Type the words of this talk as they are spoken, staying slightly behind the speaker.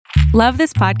Love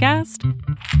this podcast?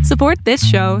 Support this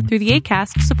show through the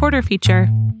Acast supporter feature.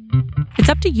 It's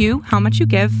up to you how much you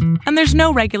give, and there's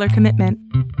no regular commitment.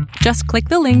 Just click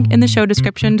the link in the show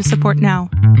description to support now.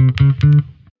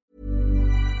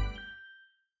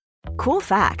 Cool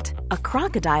fact, a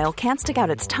crocodile can't stick out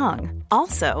its tongue.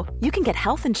 Also, you can get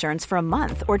health insurance for a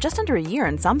month or just under a year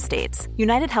in some states.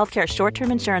 United Healthcare short-term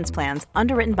insurance plans,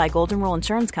 underwritten by Golden Rule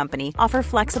Insurance Company, offer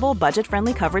flexible,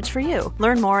 budget-friendly coverage for you.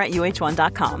 Learn more at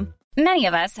uh1.com. Many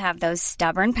of us have those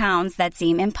stubborn pounds that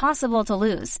seem impossible to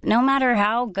lose, no matter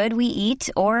how good we eat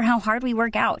or how hard we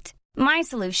work out. My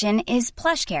solution is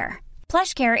PlushCare.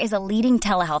 PlushCare is a leading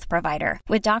telehealth provider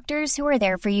with doctors who are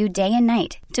there for you day and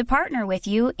night to partner with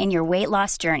you in your weight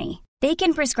loss journey. They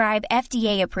can prescribe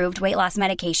FDA-approved weight loss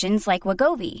medications like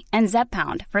Wegovy and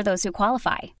Zepbound for those who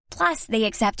qualify. Plus, they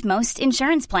accept most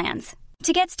insurance plans.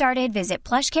 To get started, visit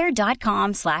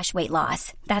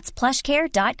plushcare.com/weightloss. That's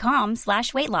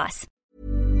plushcare.com/weightloss.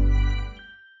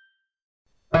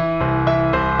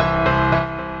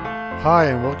 Hi,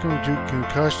 and welcome to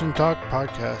Concussion Talk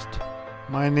Podcast.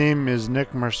 My name is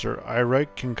Nick Mercer. I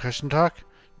write Concussion Talk,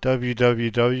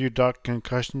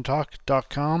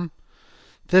 www.concussiontalk.com.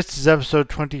 This is episode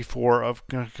 24 of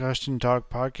Concussion Talk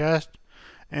Podcast,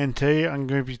 and today I'm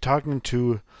going to be talking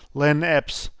to Len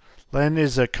Epps. Len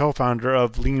is a co-founder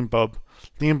of Leanpub.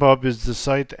 Leanpub is the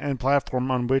site and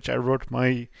platform on which I wrote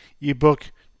my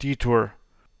ebook, Detour.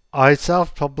 I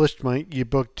self-published my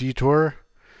ebook, Detour,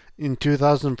 in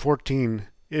 2014.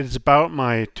 It is about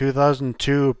my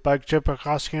 2002 bike trip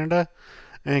across Canada,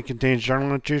 and it contains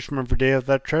journal entries from every day of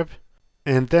that trip,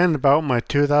 and then about my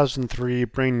 2003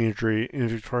 brain injury in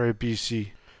Victoria,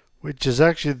 BC, which is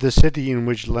actually the city in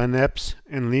which Len Epps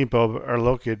and Leanpub are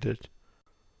located.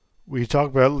 We talk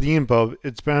about Leanpub,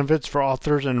 its benefits for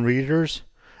authors and readers,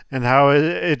 and how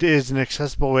it is an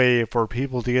accessible way for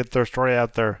people to get their story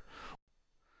out there.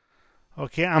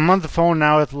 Okay, I'm on the phone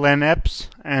now with Len Epps,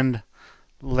 and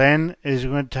Len is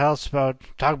going to talk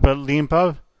about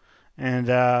Leanpub, and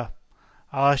I'll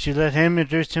actually let him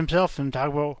introduce himself and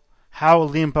talk about how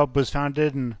Leanpub was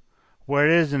founded and where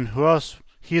it is and who else.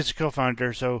 He's a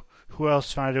co-founder, so who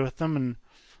else founded it with them,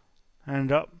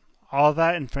 and all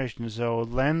that information. So,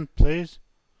 Len, please.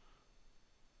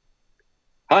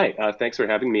 Hi, thanks for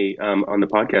having me on the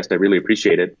podcast. I really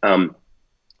appreciate it.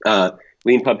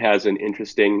 Leanpub has an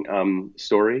interesting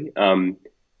story, and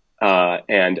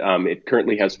it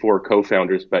currently has 4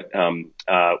 co-founders, but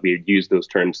we use those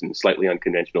terms in a slightly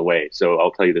unconventional way. So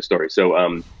I'll tell you the story. So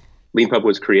Leanpub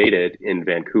was created in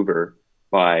Vancouver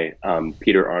by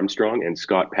Peter Armstrong and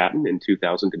Scott Patton in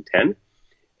 2010.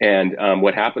 And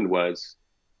what happened was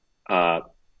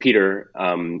Peter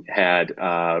had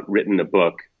written a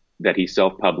book that he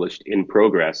self-published in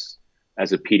progress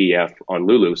as a PDF on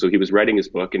Lulu. So he was writing his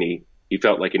book, and he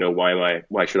felt like,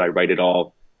 why should I write it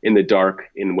all in the dark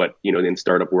in what, in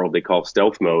startup world they call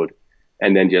stealth mode,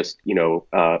 and then just, put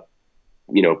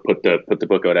the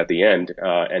book out at the end,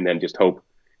 and then just hope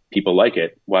people like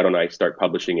it. Why don't I start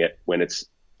publishing it when it's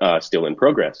still in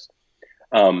progress?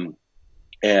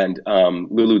 And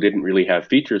Lulu didn't really have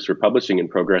features for publishing in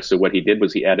progress. So what he did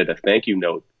was he added a thank you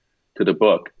note to the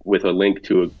book with a link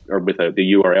to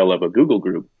the URL of a Google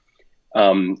group.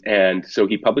 And so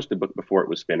he published the book before it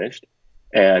was finished.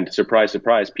 And surprise,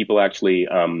 surprise, people actually,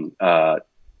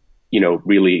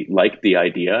 really liked the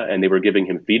idea, and they were giving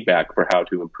him feedback for how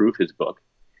to improve his book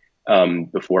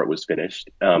before it was finished.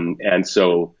 And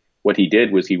so what he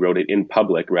did was he wrote it in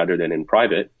public rather than in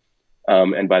private.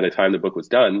 And by the time the book was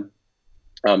done,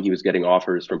 he was getting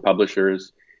offers from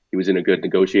publishers. He was in a good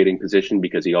negotiating position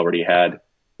because he already had,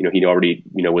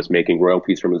 was making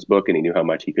royalties from his book, and he knew how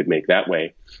much he could make that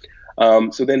way.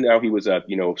 So then now he was a,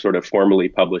 sort of formally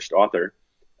published author.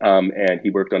 And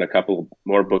he worked on a couple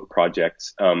more book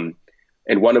projects. And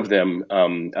one of them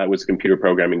was a computer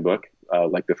programming book,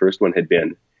 like the first one had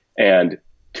been. And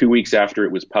 2 weeks after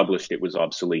it was published, it was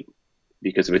obsolete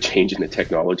because of a change in the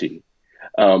technology.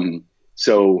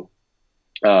 So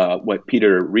what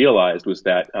Peter realized was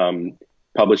that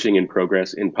publishing in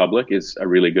progress in public is a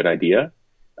really good idea.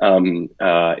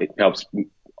 It helps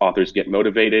authors get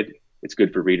motivated. It's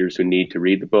good for readers who need to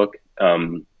read the book,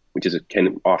 which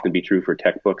can often be true for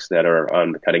tech books that are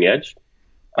on the cutting edge.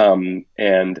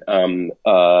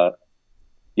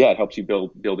 It helps you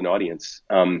build an audience.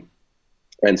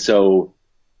 Also,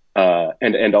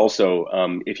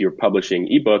 if you're publishing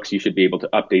ebooks, you should be able to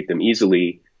update them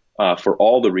easily for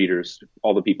all the readers,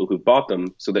 all the people who bought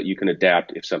them, so that you can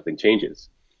adapt if something changes.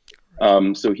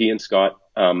 So he and Scott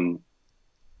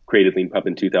created Leanpub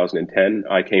in 2010.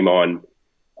 I came on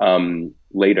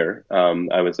later.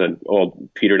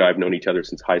 Peter and I have known each other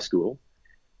since high school.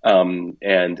 Then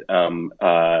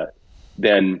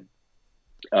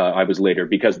I was later,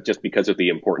 because of the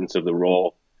importance of the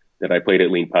role that I played at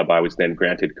Leanpub, I was then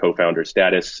granted co-founder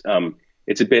status.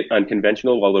 It's a bit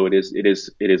unconventional, although it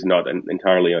is not an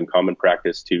entirely uncommon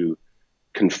practice to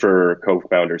confer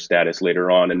co-founder status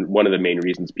later on. And one of the main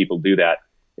reasons people do that,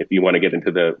 if you want to get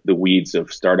into the weeds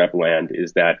of startup land,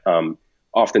 is that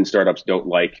often startups don't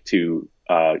like to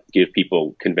give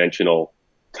people conventional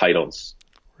titles.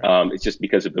 It's just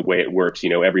because of the way it works.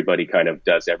 Everybody kind of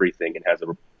does everything and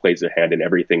plays a hand in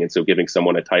everything. And so giving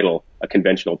someone a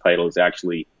conventional title, is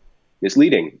actually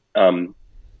misleading.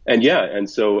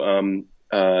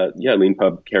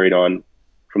 Leanpub carried on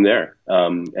from there.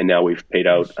 And now we've paid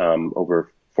out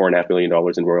over $4.5 million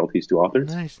in royalties to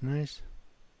authors. Nice.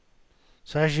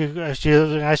 So as you asked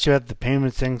you about the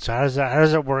payment thing, so how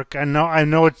does it work? I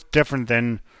know it's different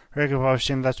than regular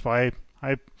publishing. That's why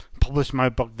I published my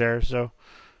book there. So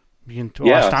it's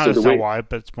not why,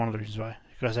 but it's one of the reasons why.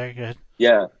 Go ahead.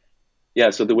 Yeah.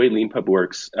 So the way Leanpub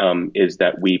works is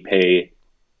that we pay.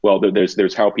 Well,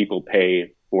 there's how people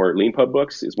pay for Leanpub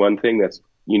books is one thing that's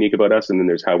unique about us, and then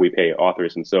there's how we pay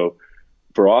authors. And so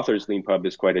for authors, Leanpub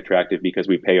is quite attractive because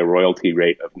we pay a royalty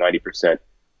rate of 90%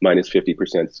 minus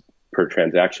 50% per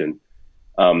transaction.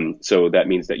 So that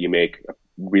means that you make a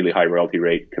really high royalty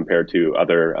rate compared to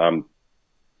other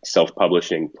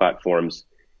self-publishing platforms,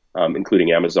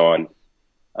 including Amazon.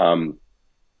 And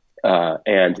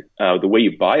the way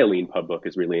you buy a Leanpub book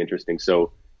is really interesting.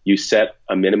 So you set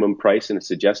a minimum price and a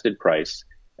suggested price,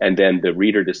 and then the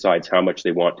reader decides how much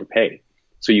they want to pay.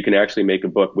 So you can actually make a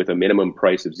book with a minimum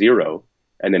price of $0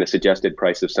 and then a suggested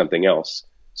price of something else.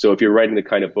 So if you're writing the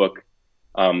kind of book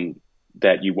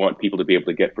that you want people to be able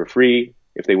to get for free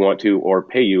if they want to, or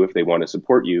pay you if they want to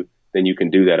support you, then you can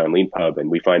do that on Leanpub. And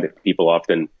we find that people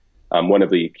often, one of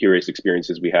the curious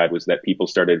experiences we had was that people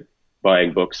started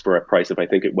buying books for a price of, I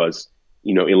think it was,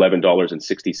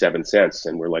 $11.67.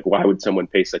 And we're like, why would someone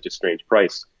pay such a strange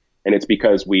price? And it's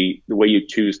because the way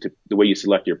you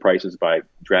select your price is by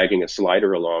dragging a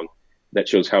slider along that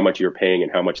shows how much you're paying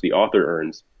and how much the author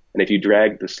earns. And if you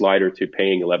drag the slider to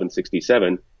paying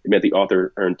 $11.67, it meant the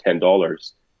author earned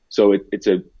 $10. So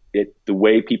the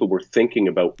way people were thinking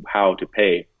about how to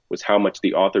pay was how much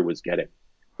the author was getting,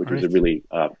 which was a really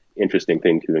interesting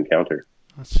thing to encounter.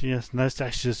 Yes, nice.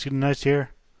 Actually, it's nice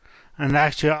here. And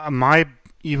actually, my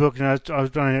ebook, I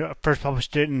first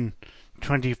published it in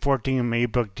 2014, my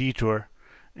ebook Detour,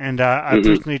 and I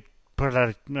recently put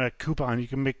out a coupon. You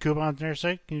can make coupons on your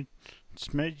site. Can you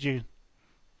submit you?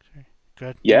 Sorry. Go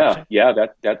ahead. Yeah.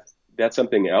 That's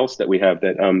something else that we have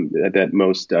that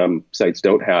most sites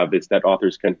don't have, is that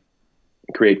authors can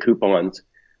create coupons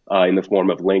in the form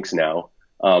of links now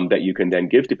that you can then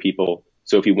give to people.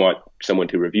 So if you want someone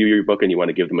to review your book and you want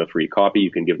to give them a free copy,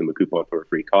 you can give them a coupon for a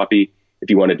free copy. If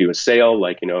you want to do a sale,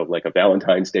 like a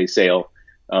Valentine's Day sale,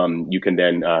 you can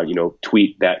then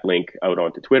tweet that link out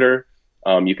onto Twitter.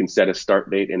 You can set a start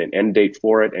date and an end date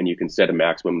for it, and you can set a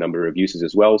maximum number of uses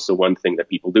as well. So one thing that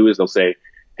people do is they'll say,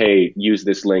 hey, use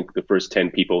this link. The first 10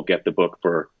 people get the book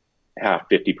for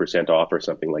 50% off or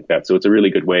something like that. So it's a really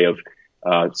good way of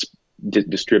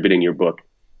distributing your book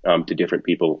to different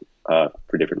people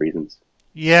for different reasons.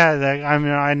 Yeah,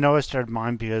 I know I started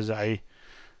mine because I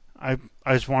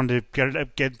just wanted to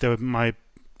get my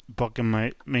book and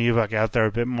my ebook out there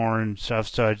a bit more and stuff.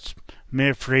 So I just made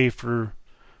it free for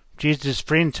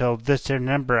free until this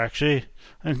September actually.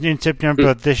 In September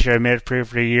of this year, I made it free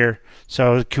for a year.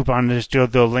 So the coupon is still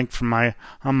the link from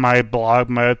on my blog,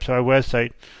 my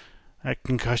website at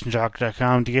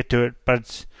concussiontalk.com to get to it.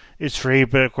 But it's free,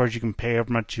 but of course you can pay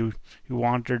however much you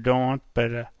want or don't want.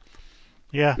 But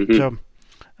so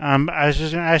I was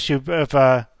just going to ask you if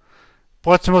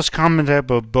what's the most common type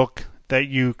of book that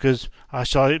because I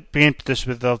saw be into this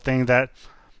with the thing that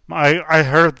I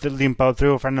heard the Leanpub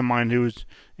through a friend of mine he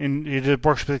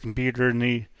works with a computer, and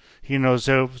he knows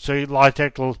so a lot of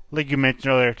technical, like you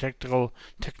mentioned earlier, technical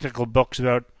books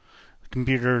about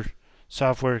computer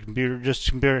software, computer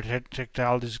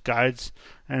technologies guides,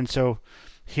 and so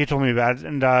he told me about it.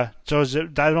 And so is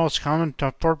it that most common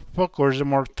for book, or is it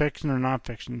more fiction or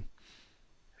non-fiction?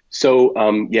 So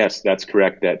yes, that's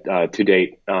correct. That to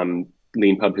date,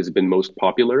 Leanpub has been most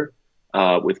popular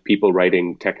with people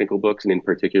writing technical books, and in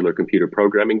particular computer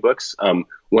programming books.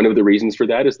 One of the reasons for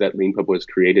that is that Leanpub was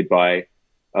created by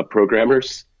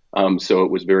programmers, so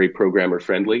it was very programmer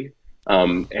friendly,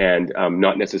 and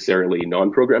not necessarily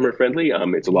non-programmer friendly.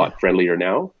 It's a lot friendlier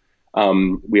now.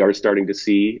 We are starting to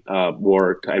see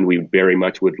more, and we very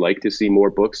much would like to see more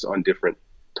books on different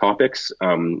topics.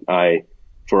 I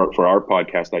for our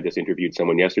podcast, I just interviewed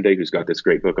someone yesterday who's got this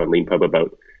great book on LeanPub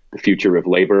about the future of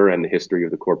labor and the history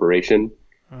of the corporation.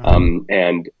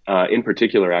 And in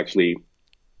particular, actually,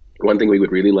 one thing we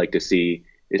would really like to see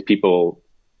is people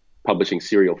publishing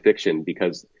serial fiction,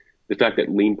 because the fact that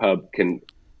LeanPub can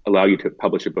allow you to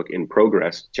publish a book in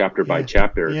progress, chapter by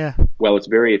chapter, while it's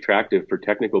very attractive for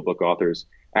technical book authors,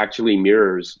 actually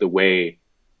mirrors the way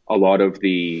a lot of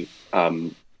the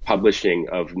publishing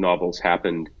of novels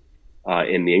happened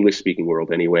in the English-speaking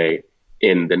world anyway,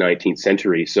 in the 19th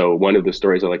century. So one of the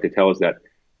stories I like to tell is that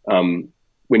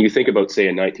when you think about, say,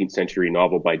 a 19th century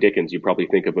novel by Dickens, you probably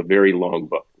think of a very long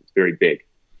book. It's very big.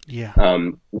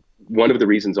 One of the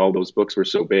reasons all those books were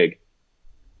so big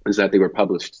is that they were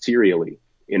published serially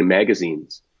in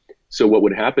magazines. So what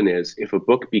would happen is, if a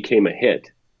book became a hit,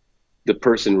 the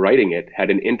person writing it had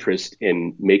an interest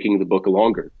in making the book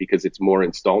longer, because it's more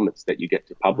installments that you get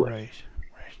to publish.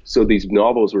 So these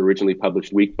novels were originally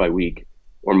published week by week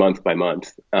or month by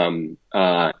month, and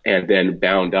then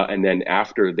bound up. And then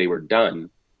after they were done,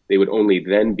 they would only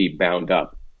then be bound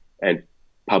up and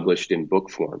published in book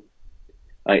form.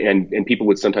 And people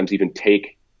would sometimes even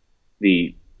take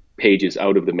the pages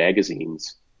out of the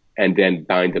magazines and then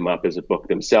bind them up as a book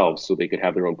themselves, so they could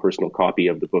have their own personal copy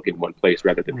of the book in one place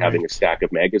rather than having a stack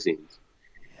of magazines.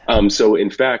 So in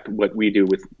fact, what we do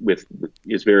with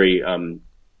is very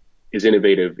is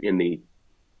innovative in the,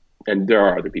 and there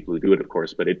are other people who do it, of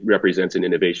course, but it represents an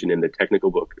innovation in the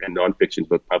technical book and nonfiction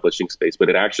book publishing space, but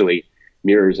it actually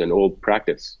mirrors an old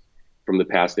practice from the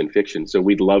past in fiction. So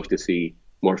we'd love to see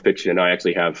more fiction. And I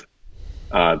actually have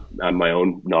my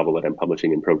own novel that I'm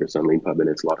publishing in progress on LeanPub, and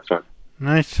it's a lot of fun.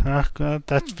 Nice.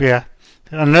 That's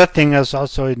Another thing I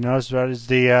also noticed about is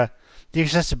the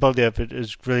accessibility of it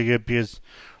is really good, because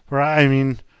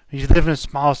if you live in a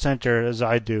small center as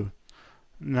I do,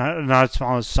 not as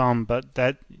small as some, but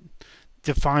that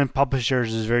to find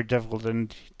publishers is very difficult,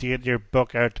 and to get your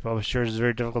book out to publishers is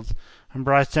very difficult.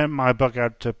 Remember, I sent my book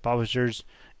out to publishers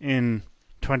in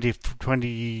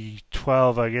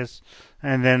 2012, I guess,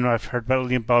 and then I've heard about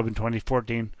LeanPub in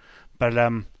 2014. But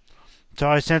so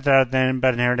I sent that out then,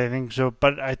 but I think so.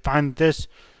 But I find this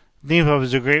LeanPub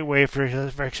is a great way for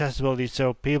accessibility.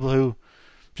 So people who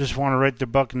just want to write their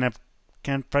book and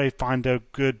can't probably find a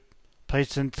good place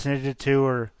to send it to,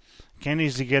 or can't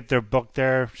easily get their book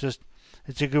there.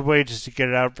 It's a good way just to get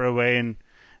it out right away and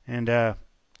just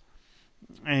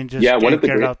get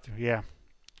it out there. Yeah.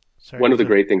 Sorry, one of the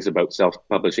great things about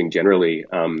self-publishing generally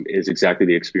is exactly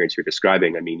the experience you're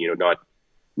describing. I mean,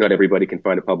 not everybody can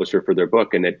find a publisher for their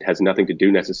book, and it has nothing to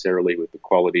do necessarily with the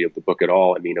quality of the book at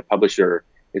all. I mean, a publisher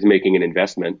is making an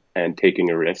investment and taking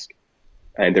a risk,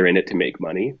 and they're in it to make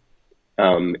money,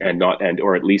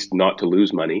 or at least not to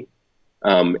lose money.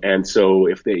 And so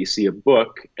if they see a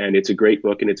book and it's a great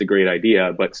book and it's a great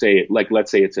idea, but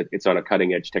let's say it's on a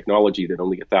cutting edge technology that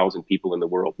only 1,000 people in the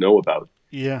world know about.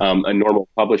 A normal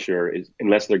publisher is,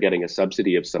 unless they're getting a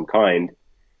subsidy of some kind,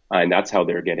 and that's how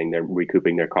they're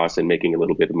recouping their costs and making a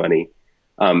little bit of money,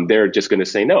 they're just going to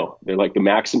say no. They're like,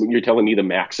 you're telling me the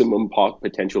maximum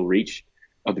potential reach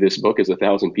of this book is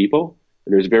 1,000 people?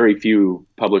 And there's very few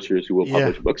publishers who will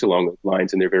publish books along those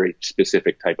lines, and they're very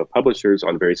specific type of publishers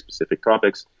on very specific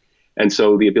topics. And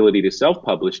so the ability to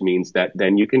self-publish means that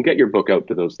then you can get your book out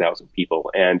to those 1,000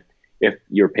 people. And if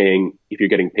you're getting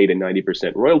paid a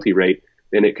 90% royalty rate,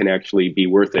 then it can actually be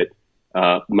worth it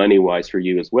money-wise for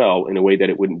you as well, in a way that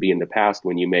it wouldn't be in the past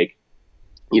when you make,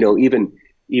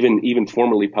 even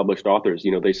formerly published authors,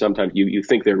 they sometimes, you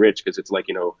think they're rich because it's like,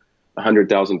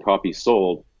 100,000 copies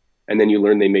sold. And then you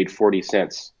learn they made 40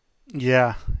 cents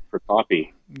per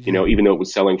copy, even though it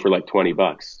was selling for like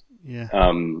 $20.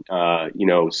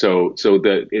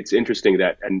 It's interesting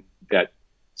that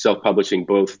self-publishing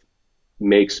both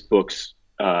makes books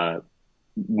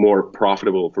more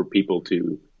profitable for people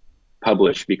to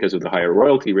publish because of the higher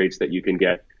royalty rates that you can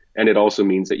get. And it also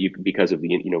means that because of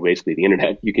the, basically the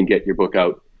internet, you can get your book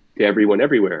out to everyone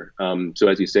everywhere. So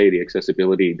as you say, the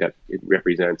accessibility that it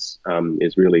represents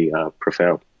is really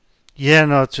profound. Yeah,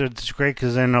 no, it's great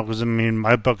because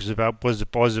my book was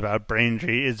about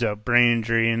Braintree. It's about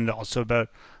Braintree, and also about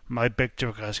my picture,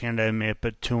 because I may have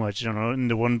put too much, in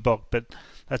the one book, but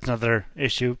that's another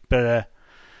issue. But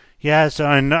so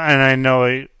I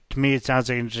know, to me it sounds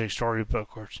like an interesting storybook. Of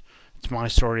course, it's my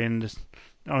story, and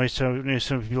only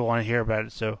some people want to hear about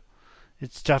it. So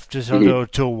it's tough to sell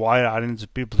to a wide audience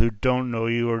of people who don't know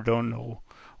you or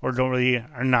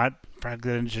are not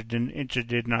frankly interested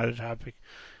in either topic.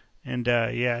 And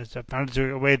so I found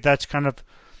it a way. That's kind of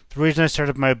the reason I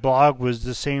started my blog, was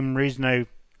the same reason I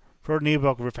wrote an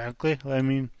ebook, frankly. I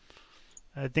mean,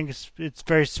 I think it's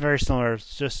very very similar.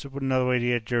 It's just another way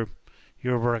to get your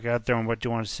work out there and what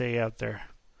you want to say out there.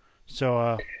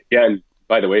 So yeah, and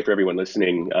by the way, for everyone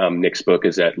listening, Nick's book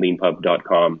is at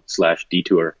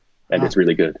leanpub.com/detour, and it's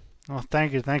really good. Well,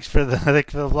 thank you. Thanks for the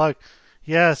vlog.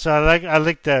 Yeah, so I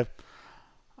like the.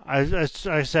 I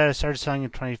said I started selling in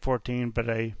 2014, but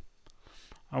I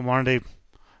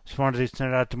just wanted to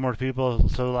send it out to more people.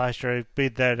 So last year I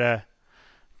made that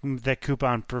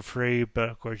coupon for free, but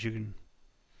of course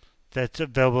that's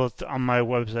available on my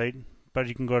website. But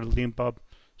you can go to Leanpub.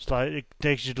 It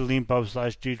takes you to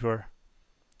Leanpub/detour.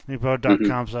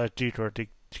 Leanpub.com/detour to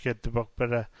get the book.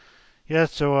 But yeah,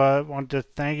 so I want to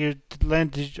thank you,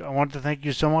 Len. I want to thank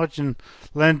you so much. And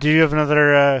Len, do you have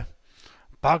another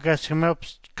podcast coming up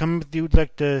that you would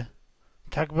like to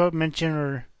talk about,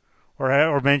 mention,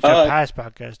 or mention a past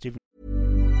podcast even?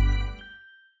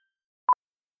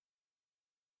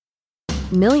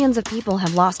 Millions of people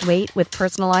have lost weight with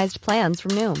personalized plans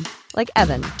from Noom. Like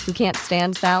Evan, who can't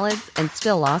stand salads and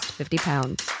still lost 50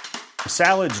 pounds.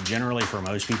 Salads generally for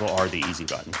most people are the easy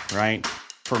button, right?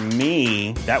 For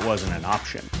me, that wasn't an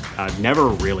option. I never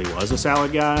really was a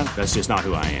salad guy. That's just not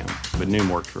who I am. But Noom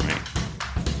worked for me.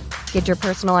 Get your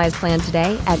personalized plan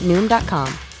today at Noom.com.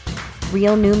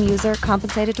 Real Noom user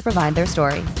compensated to provide their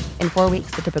story. In 4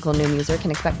 weeks, the typical Noom user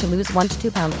can expect to lose 1 to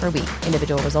 2 pounds per week.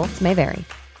 Individual results may vary.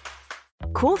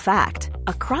 Cool fact,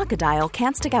 a crocodile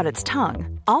can't stick out its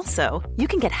tongue. Also, you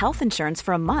can get health insurance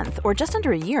for a month or just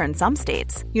under a year in some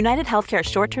states. United Healthcare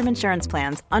short-term insurance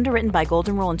plans, underwritten by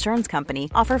Golden Rule Insurance Company,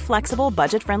 offer flexible,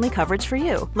 budget-friendly coverage for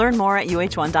you. Learn more at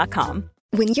uh1.com.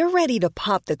 When you're ready to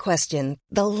pop the question,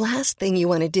 the last thing you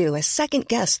want to do is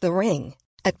second-guess the ring.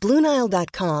 At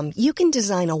BlueNile.com, you can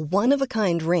design a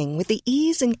one-of-a-kind ring with the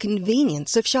ease and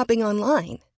convenience of shopping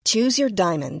online. Choose your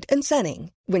diamond and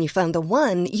setting. When you find the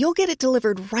one, you'll get it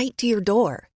delivered right to your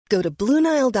door. Go to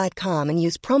BlueNile.com and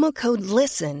use promo code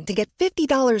LISTEN to get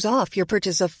 $50 off your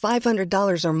purchase of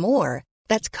 $500 or more.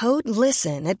 That's code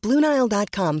LISTEN at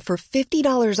BlueNile.com for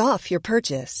 $50 off your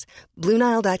purchase.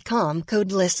 BlueNile.com,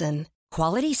 code LISTEN.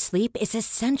 Quality sleep is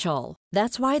essential.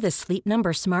 That's why the Sleep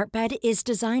Number Smart Bed is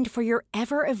designed for your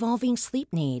ever-evolving sleep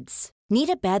needs. Need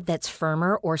a bed that's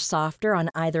firmer or softer on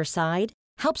either side?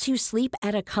 Helps you sleep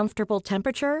at a comfortable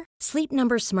temperature? Sleep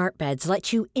Number Smart Beds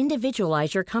let you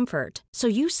individualize your comfort, so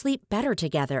you sleep better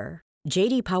together.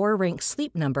 J.D. Power ranks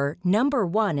Sleep Number number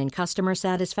 1 in customer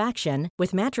satisfaction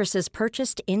with mattresses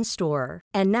purchased in-store.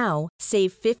 And now,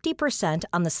 save 50%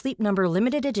 on the Sleep Number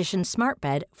Limited Edition Smart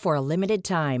Bed for a limited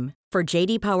time. For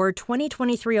J.D. Power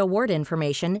 2023 award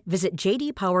information, visit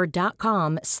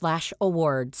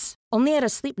jdpower.com/awards. Only at a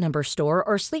Sleep Number store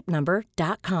or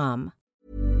sleepnumber.com.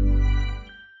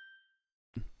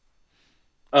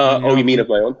 You mean of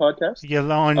my own podcast? Yeah,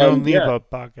 on your own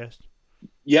podcast.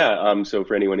 Yeah. So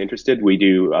for anyone interested, we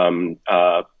do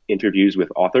interviews with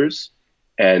authors,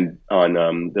 and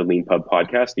on the Lean Pub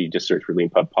podcast, you just search for Lean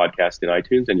Pub podcast in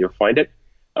iTunes, and you'll find it.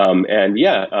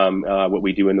 What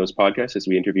we do in those podcasts is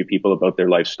we interview people about their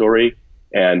life story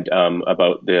and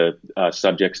about the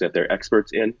subjects that they're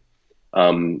experts in,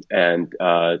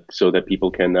 so that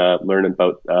people can learn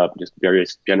about just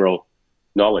various general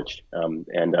knowledge.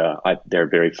 They're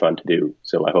very fun to do.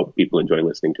 So I hope people enjoy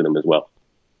listening to them as well.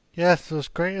 Yes, that's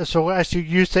great. So actually,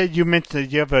 you mentioned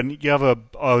that you have a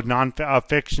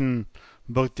non-fiction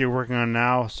book that you're working on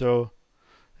now. So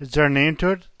is there a name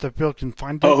to it that people can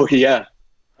find it? Oh, yeah.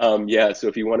 So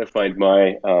if you want to find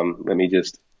my,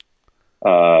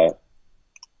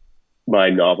 my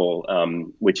novel,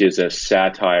 which is a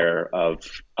satire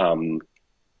of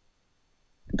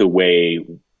the way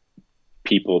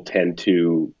people tend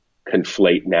to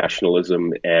conflate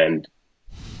nationalism and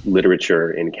literature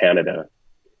in Canada,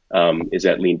 is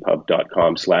at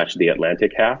leanpub.com/The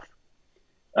Atlantic Half.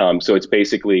 So it's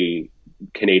basically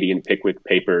Canadian Pickwick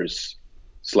Papers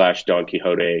 / Don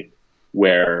Quixote,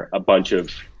 where a bunch of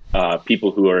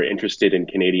people who are interested in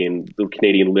Canadian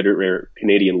literature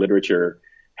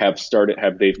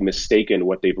they've mistaken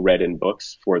what they've read in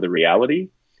books for the reality.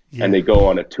 Yeah. And they go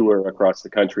on a tour across the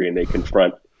country and they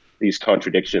confront these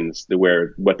contradictions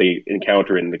where what they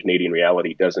encounter in the Canadian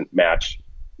reality doesn't match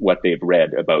what they've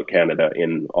read about Canada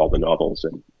in all the novels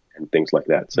and things like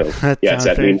that. So it's at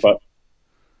Leanpub.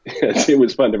 It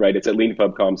was fun to write. It's at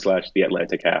leanpub.com/The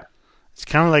Atlantic Half. It's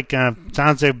kind of like,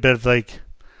 sounds like a bit of like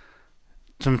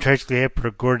some Tragically Hip or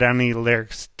Gordani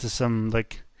lyrics to some,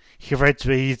 like, he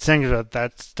sings about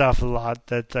that stuff a lot,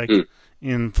 that like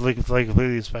in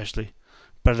Flickability especially.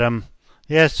 But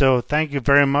so thank you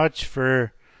very much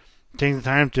for taking the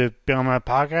time to be on my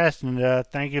podcast, and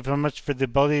thank you very much for the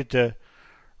ability to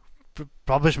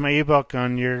publish my ebook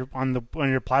on your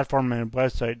platform and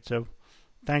website. So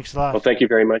thanks a lot. Well, thank you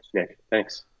very much, Nick.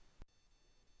 Thanks.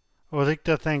 I would like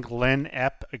to thank Len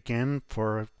Epp again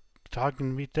for talking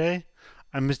to me today.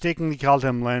 I mistakenly called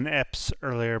him Len Epps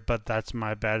earlier, but that's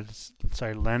my bad.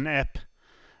 Sorry, Len Epp.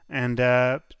 And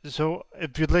so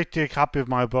if you'd like to get a copy of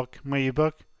my ebook,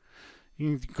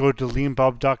 you can go to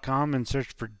leanbob.com and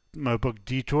search for my book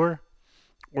Detour,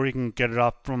 or you can get it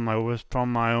off from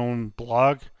my own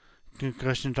blog,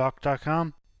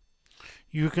 concussiontalk.com.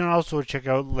 You can also check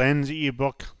out Len's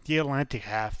ebook, The Atlantic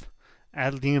Half,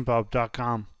 at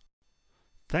leanbob.com.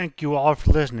 Thank you all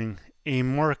for listening. A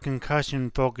more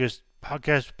concussion-focused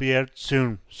podcast will be out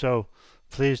soon, so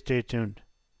please stay tuned.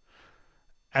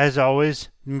 As always,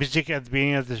 music at the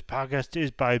beginning of this podcast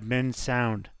is by Ben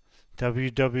Sound.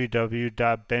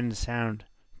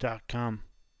 www.bensound.com.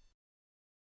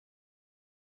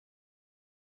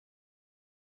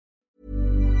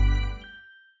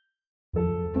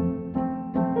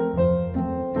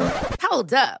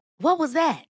 Hold up. What was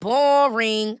that?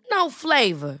 Boring. No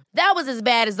flavor. That was as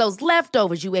bad as those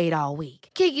leftovers you ate all week.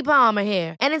 Keke Palmer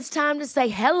here, and it's time to say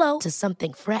hello to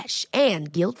something fresh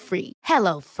and guilt-free.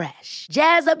 HelloFresh.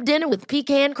 Jazz up dinner with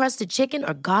pecan-crusted chicken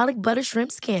or garlic butter shrimp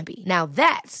scampi. Now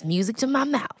that's music to my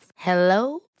mouth.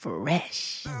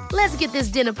 HelloFresh. Let's get this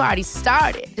dinner party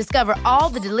started. Discover all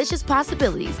the delicious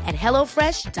possibilities at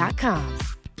HelloFresh.com.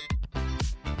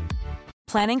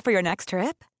 Planning for your next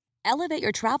trip? Elevate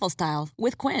your travel style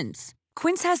with Quince.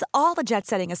 Quince has all the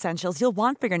jet-setting essentials you'll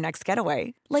want for your next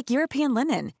getaway, like European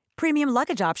linen, premium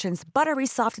luggage options, buttery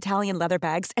soft Italian leather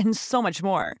bags, and so much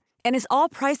more. And is all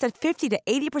priced at 50 to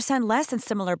 80% less than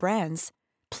similar brands.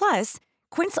 Plus,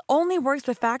 Quince only works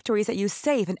with factories that use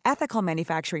safe and ethical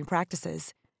manufacturing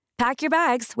practices. Pack your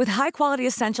bags with high-quality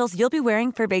essentials you'll be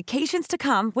wearing for vacations to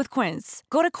come with Quince.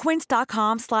 Go to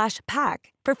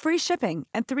quince.com/pack for free shipping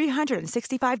and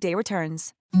 365-day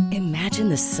returns. Imagine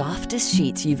the softest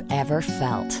sheets you've ever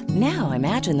felt. Now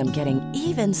imagine them getting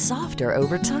even softer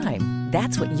over time.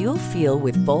 That's what you'll feel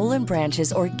with Boll &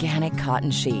 Branch's organic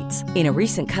cotton sheets. In a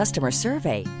recent customer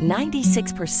survey,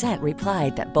 96%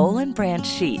 replied that Boll & Branch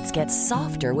sheets get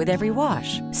softer with every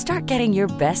wash. Start getting your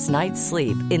best night's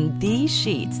sleep in these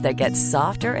sheets that get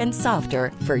softer and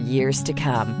softer for years to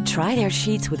come. Try their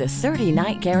sheets with a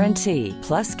 30-night guarantee.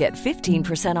 Plus, get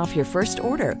 15% off your first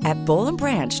order at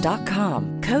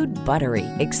bollandbranch.com. Code BUTTERY.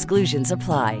 Exclusions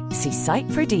apply. See site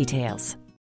for details.